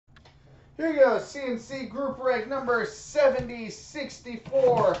Here you go, CNC group rank number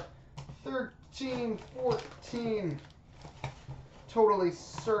 7064, 1314, totally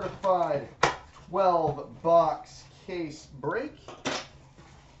certified 12 box case break. So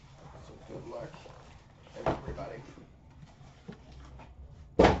good luck, everybody.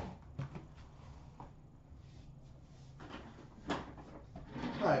 All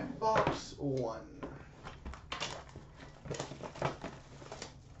right, box one.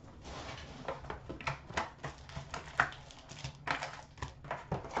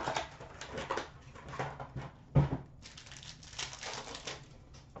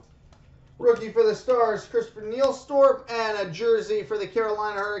 Rookie for the Stars, Christopher Nielstorp, and a jersey for the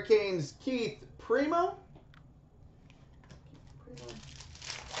Carolina Hurricanes, Keith Primo.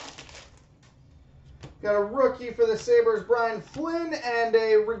 Got a rookie for the Sabres, Brian Flynn, and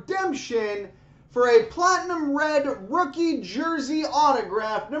a redemption for a platinum red rookie jersey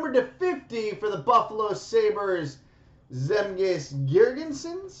autograph, number to 50 for the Buffalo Sabres, Zemgus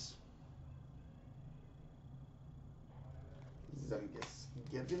Girgensons.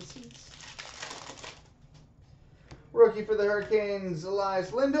 Rookie for the Hurricanes,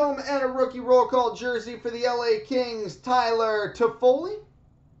 Elias Lindholm, and a rookie roll call jersey for the LA Kings, Tyler Toffoli.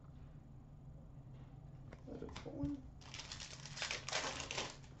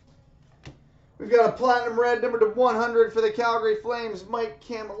 We've got a platinum red number to 100 for the Calgary Flames, Mike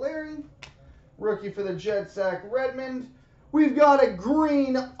Camilleri. Rookie for the Jets, Zach Redmond. We've got a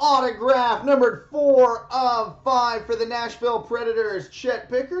green autograph numbered 4 of 5 for the Nashville Predators, Chet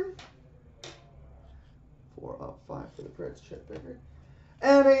Pickard. 4 of 5 for the Preds, Chet Pickard.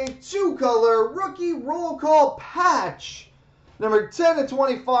 And a 2-color rookie roll call patch, number 10 to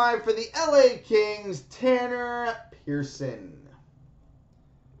 25 for the LA Kings, Tanner Pearson.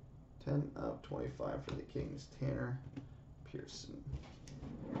 10 of 25 for the Kings, Tanner Pearson.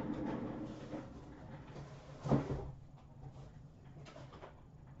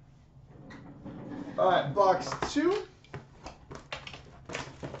 All right, box 2.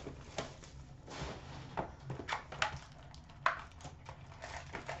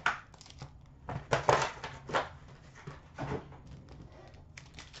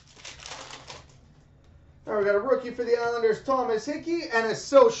 We got a rookie for the Islanders, Thomas Hickey, and a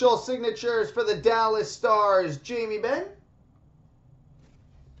social signatures for the Dallas Stars, Jamie Benn.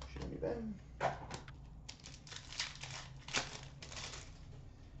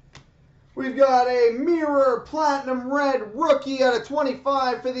 We've got a mirror platinum red rookie out of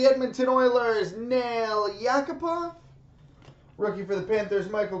 25 for the Edmonton Oilers, Nail Yakupov. Rookie for the Panthers,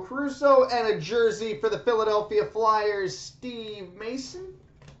 Michael Caruso, and a jersey for the Philadelphia Flyers, Steve Mason.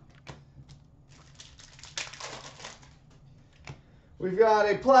 We've got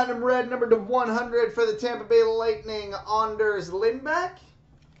a platinum red number to 100 for the Tampa Bay Lightning, Anders Lindback.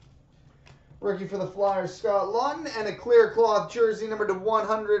 Rookie for the Flyers, Scott Lawton, and a clear cloth jersey number to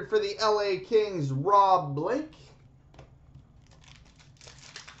 100 for the LA Kings, Rob Blake.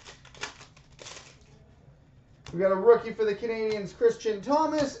 We've got a rookie for the Canadiens, Christian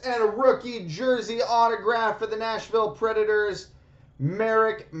Thomas, and a rookie jersey autograph for the Nashville Predators,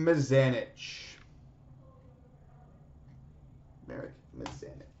 Marek Mazanec.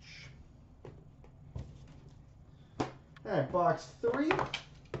 All right, box 3. All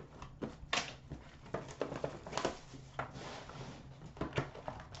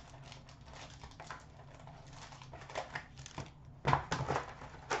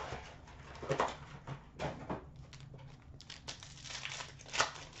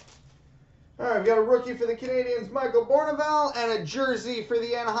right, we've got a rookie for the Canadiens, Michael Bourneval, and a jersey for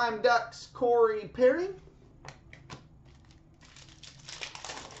the Anaheim Ducks, Corey Perry.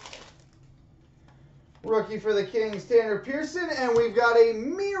 Rookie for the Kings, Tanner Pearson, and we've got a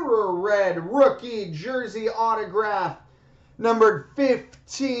mirror red rookie jersey autograph, numbered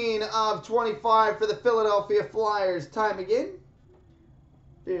 15 of 25 for the Philadelphia Flyers, Ty McGinn.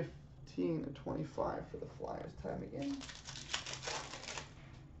 15 of 25 for the Flyers, Ty McGinn.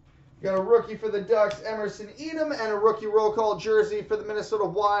 Got a rookie for the Ducks, Emerson Edom, and a rookie roll call jersey for the Minnesota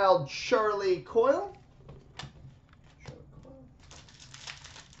Wild, Charlie Coyle.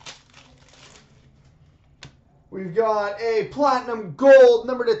 We've got a platinum gold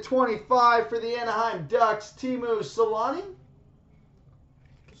number to 25 for the Anaheim Ducks, Teemu Solani.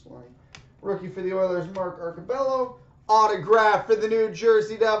 Rookie for the Oilers, Mark Arcabello. Autograph for the New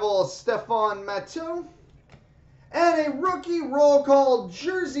Jersey Devils, Stefan Matteau. And a rookie roll call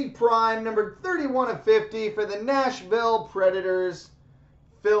jersey prime, number 31 of 50 for the Nashville Predators,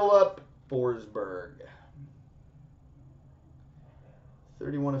 Philip Forsberg.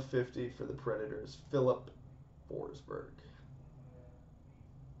 31 of 50 for the Predators, Philip Forsberg.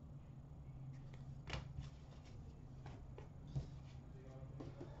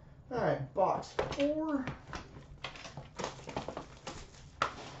 All right, box 4.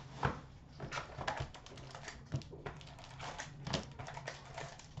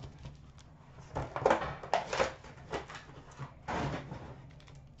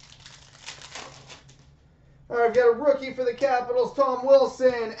 All right, we've got a rookie for the Capitals, Tom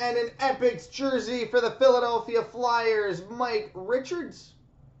Wilson, and an Epics jersey for the Philadelphia Flyers, Mike Richards.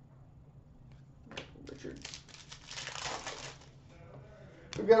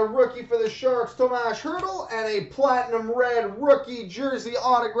 We've got a rookie for the Sharks, Tomas Hertl, and a platinum red rookie jersey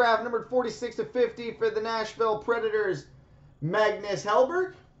autograph, numbered 46/50 for the Nashville Predators, Magnus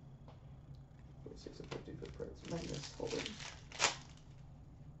Hellberg. 46/50 for the Predators, Magnus Hellberg.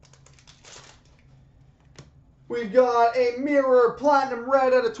 We've got a mirror platinum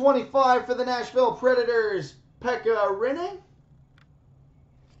red out of 25 for the Nashville Predators, Pekka Rinne.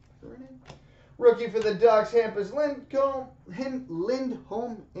 Rookie for the Ducks, Hampus Lindholm,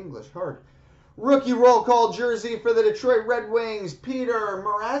 English, hard. Rookie roll call jersey for the Detroit Red Wings, Peter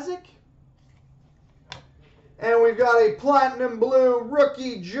Mrazek. And we've got a platinum blue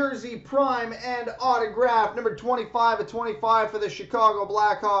rookie jersey prime and autograph, number 25/25 for the Chicago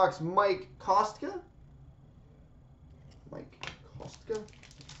Blackhawks, Mike Kostka.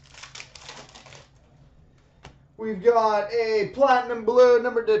 We've got a platinum blue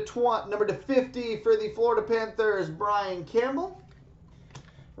number to 50 for the Florida Panthers, Brian Campbell.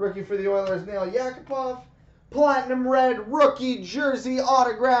 Rookie for the Oilers, Nail Yakupov. Platinum red rookie jersey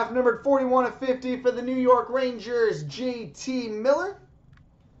autograph numbered 41/50 for the New York Rangers, JT Miller.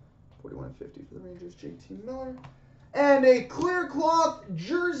 41/50 for the Rangers, JT Miller. And a clear cloth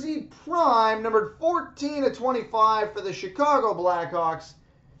jersey prime numbered 14/25 for the Chicago Blackhawks,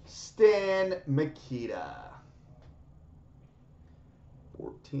 Stan Mikita.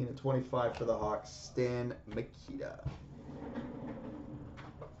 14/25 for the Hawks, Stan Mikita.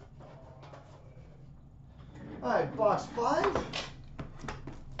 All right, box 5.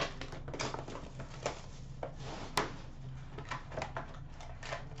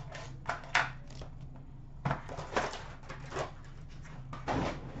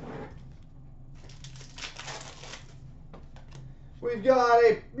 We've got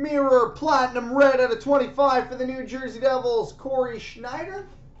a mirror platinum red out of 25 for the New Jersey Devils, Corey Schneider.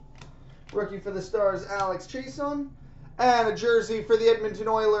 Rookie for the Stars, Alex Chason. And a jersey for the Edmonton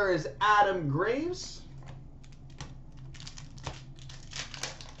Oilers, Adam Graves.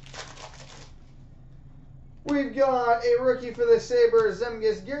 We've got a rookie for the Sabres,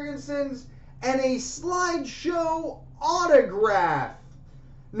 Zemgus Girgensons. And a slideshow autograph,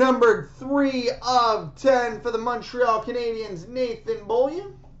 numbered 3/10 for the Montreal Canadiens, Nathan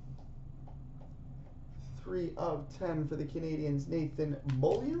Beaulieu. 3/10 for the Canadiens, Nathan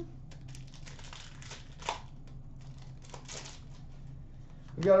Beaulieu.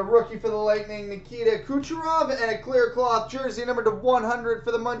 We got a rookie for the Lightning, Nikita Kucherov, and a clear cloth jersey numbered to 100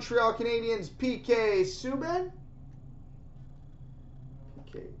 for the Montreal Canadiens, PK Subban.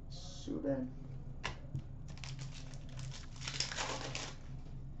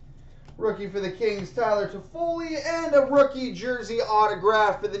 Rookie for the Kings, Tyler Toffoli, and a rookie jersey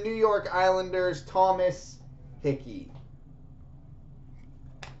autograph for the New York Islanders, Thomas Hickey.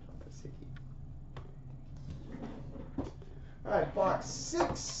 All right, box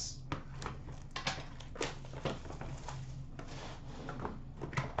 6.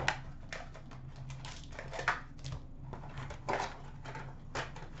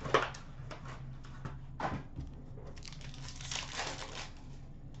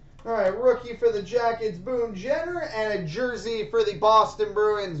 All right, rookie for the Jackets, Boone Jenner, and a jersey for the Boston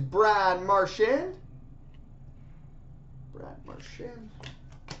Bruins, Brad Marchand.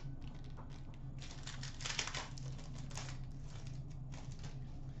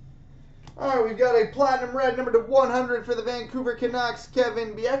 All right, we've got a platinum red number to 100 for the Vancouver Canucks,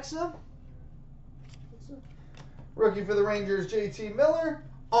 Kevin Bieksa. Rookie for the Rangers, JT Miller.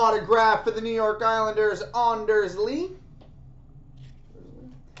 Autograph for the New York Islanders, Anders Lee.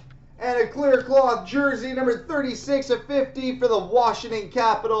 And a clear cloth jersey, number 36/50 for the Washington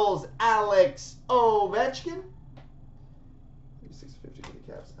Capitals, Alex Ovechkin. 36/50 for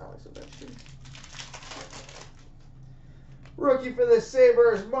the Caps, Alex Ovechkin. Rookie for the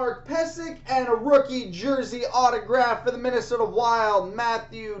Sabres, Mark Pysyk, and a rookie jersey autograph for the Minnesota Wild,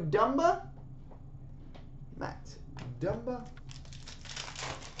 Matthew Dumba.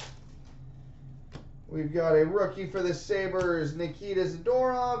 We've got a rookie for the Sabres, Nikita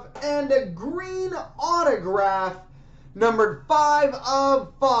Zadorov, and a green autograph, numbered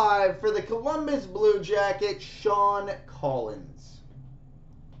 5/5 for the Columbus Blue Jackets, Sean Collins.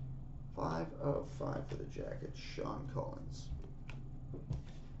 5/5 for the Jackets, Sean Collins.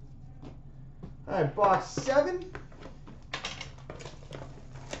 All right, box 7.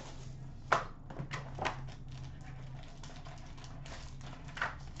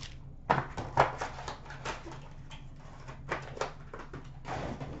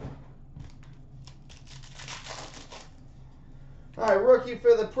 All right, rookie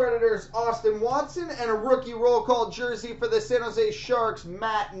for the Predators, Austin Watson, and a rookie roll call jersey for the San Jose Sharks,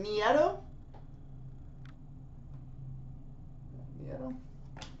 Matt Nieto.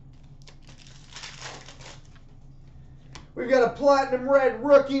 We've got a platinum red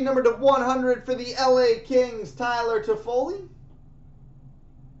rookie number /100 for the LA Kings, Tyler Toffoli.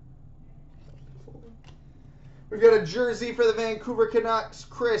 We've got a jersey for the Vancouver Canucks,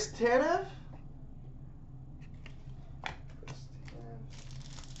 Chris Tanev.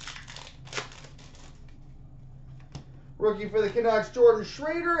 Rookie for the Canucks, Jordan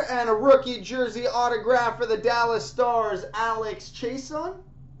Schrader, and a rookie jersey autograph for the Dallas Stars, Alex Chason.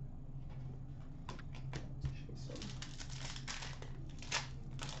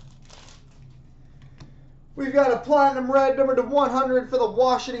 We've got a platinum red number /100 for the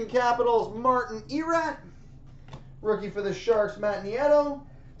Washington Capitals, Martin Erat. Rookie for the Sharks, Matt Nieto.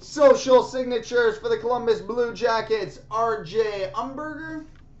 Social signatures for the Columbus Blue Jackets, RJ Umberger.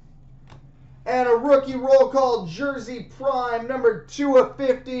 And a rookie roll call jersey prime number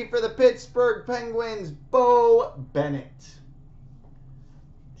 2/50 for the Pittsburgh Penguins, Bo Bennett.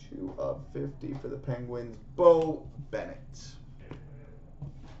 2/50 for the Penguins, Bo Bennett.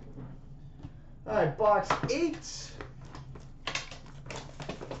 All right, box 8.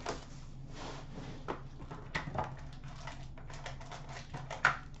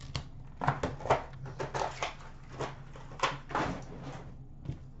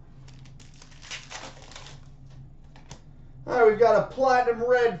 All right, we've got a platinum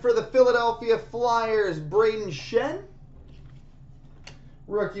red for the Philadelphia Flyers, Braden Shen.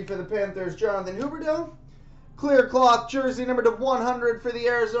 Rookie for the Panthers, Jonathan Huberdeau. Clear cloth jersey number /100 for the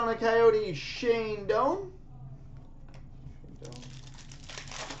Arizona Coyotes, Shane Doan.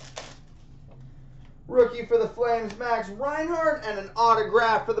 Rookie for the Flames, Max Reinhart, and an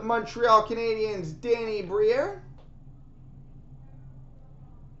autograph for the Montreal Canadiens, Danny Briere.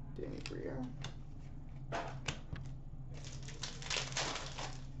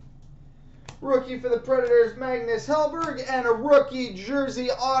 Rookie for the Predators, Magnus Hellberg, and a rookie jersey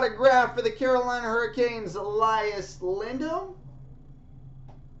autograph for the Carolina Hurricanes, Elias Lindholm.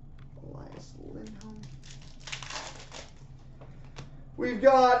 We've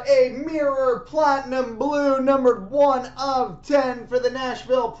got a mirror platinum blue numbered 1/10 for the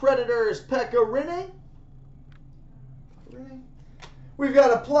Nashville Predators, Pekka Rinne. We've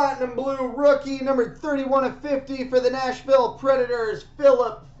got a platinum blue rookie numbered 31/50 for the Nashville Predators,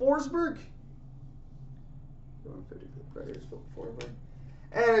 Philip Forsberg.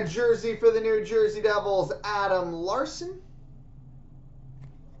 And a jersey for the New Jersey Devils, Adam Larson.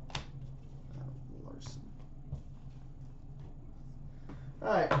 All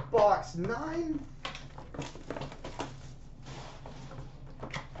right, box 9.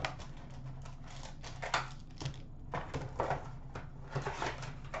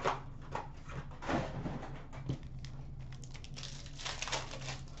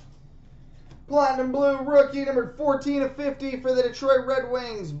 Platinum blue rookie numbered 14/50 for the Detroit Red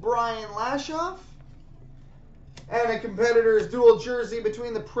Wings, Brian Lashoff. And a competitor's dual jersey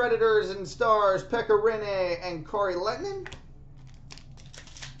between the Predators and Stars, Pekka Rinne and Kari Lehtonen.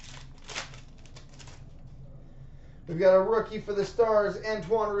 We've got a rookie for the Stars,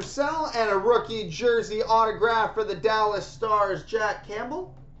 Antoine Roussel, and a rookie jersey autograph for the Dallas Stars, Jack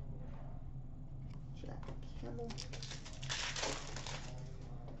Campbell.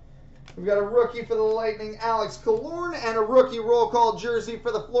 We've got a rookie for the Lightning, Alex Killorn, and a rookie roll call jersey for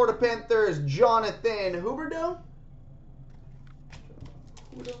the Florida Panthers, Jonathan Huberdeau.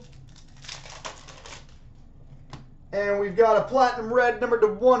 And we've got a platinum red number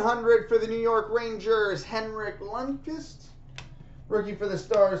 /100 for the New York Rangers, Henrik Lundqvist. Rookie for the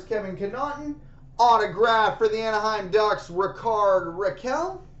Stars, Kevin Connaughton. Autograph for the Anaheim Ducks, Ricard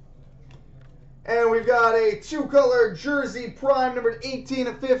Raquel. And we've got a two-color jersey prime numbered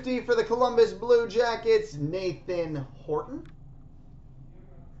 18/50 for the Columbus Blue Jackets, Nathan Horton.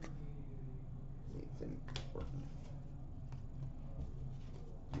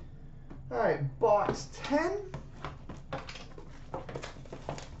 All right, box 10.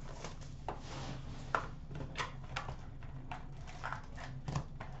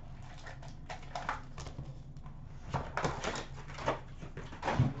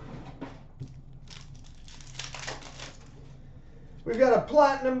 We've got a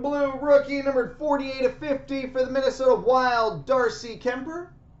platinum blue rookie numbered 48/50 for the Minnesota Wild, Darcy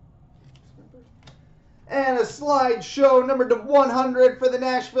Kemper. And a slideshow number to 100 for the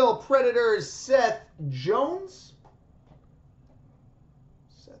Nashville Predators, Seth Jones.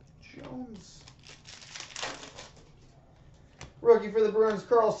 Rookie for the Bruins,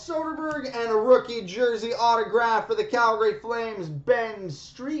 Carl Soderberg. And a rookie jersey autograph for the Calgary Flames, Ben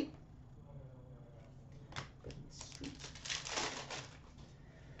Street.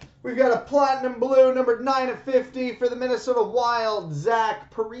 We've got a platinum blue, numbered 9/50 for the Minnesota Wild,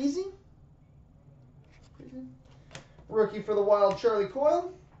 Zach Parise. Rookie for the Wild, Charlie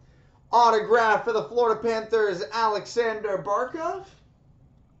Coyle. Autograph for the Florida Panthers, Alexander Barkov.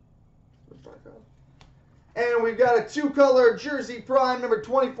 And we've got a two-color jersey prime, number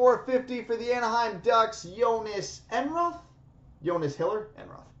 24/50 for the Anaheim Ducks, Jonas Hiller. Jonas Hiller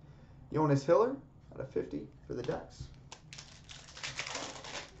out of 50 for the Ducks.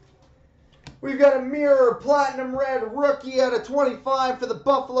 We've got a mirror platinum red rookie out of 25 for the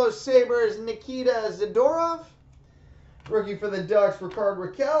Buffalo Sabres, Nikita Zadorov. Rookie for the Ducks, Rickard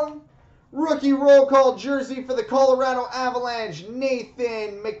Rakell. Rookie roll call jersey for the Colorado Avalanche,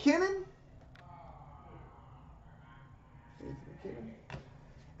 Nathan MacKinnon.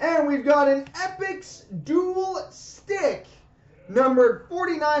 And we've got an Epics dual stick, numbered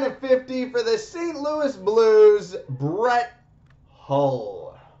 49/50 for the St. Louis Blues, Brett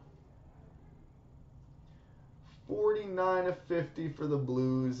Hull. 49/50 for the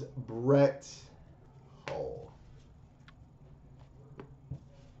Blues, Brett Hull.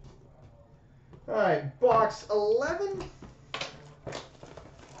 All right, box 11.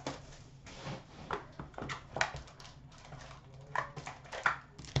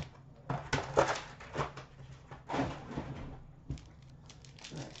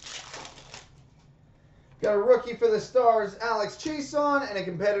 Got a rookie for the Stars, Alex Chiasson, and a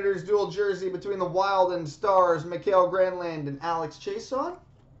competitor's dual jersey between the Wild and Stars, Mikael Granlund and Alex Chiasson.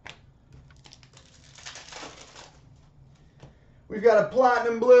 We've got a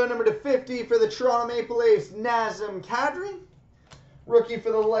platinum blue, number to 50 for the Toronto Maple Leafs, Nazem Kadri. Rookie for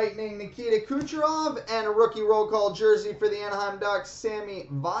the Lightning, Nikita Kucherov, and a rookie roll call jersey for the Anaheim Ducks, Sami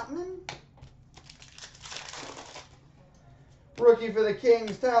Vatanen. Rookie for the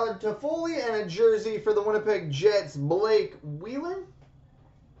Kings, Tyler Toffoli, and a jersey for the Winnipeg Jets, Blake Wheeler.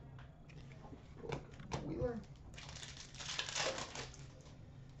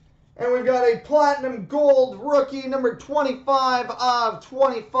 And we've got a platinum gold rookie, number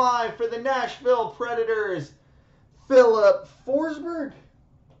 25/25 for the Nashville Predators, Philip Forsberg.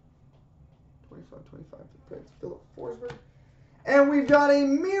 25/25 for Philip Forsberg. And we've got a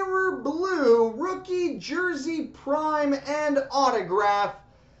mirror blue rookie jersey prime and autograph,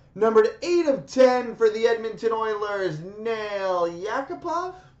 numbered 8/10 for the Edmonton Oilers, Nail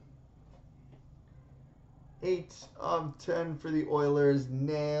Yakupov. 8/10 for the Oilers,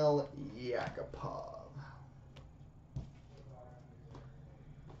 Nail Yakupov.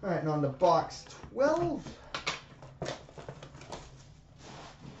 All right, and on to box 12.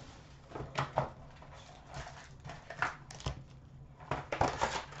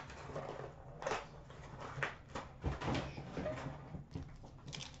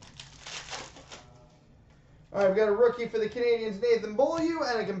 All right, we've got a rookie for the Canadiens, Nathan Beaulieu,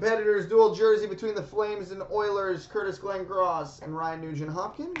 and a competitor's dual jersey between the Flames and Oilers, Curtis Glengross and Ryan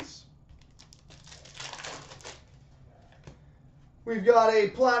Nugent-Hopkins. We've got a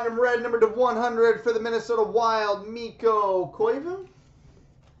platinum red, number to 100 for the Minnesota Wild, Mikko Koivu.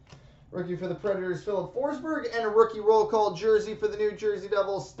 Rookie for the Predators, Philip Forsberg, and a rookie roll call jersey for the New Jersey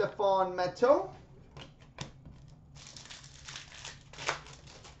Devils, Stefan Matteau.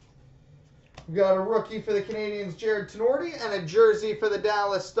 We've got a rookie for the Canadiens, Jared Tenorti, and a jersey for the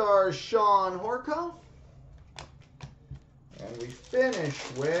Dallas Stars, Sean Horkoff. And we finish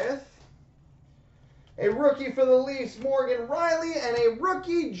with a rookie for the Leafs, Morgan Riley, and a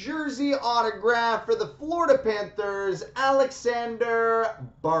rookie jersey autograph for the Florida Panthers, Alexander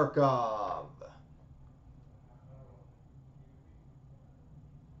Barkov.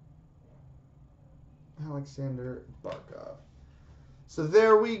 Alexander Barkov. So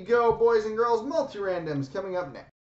there we go, boys and girls. Multi-randoms coming up next.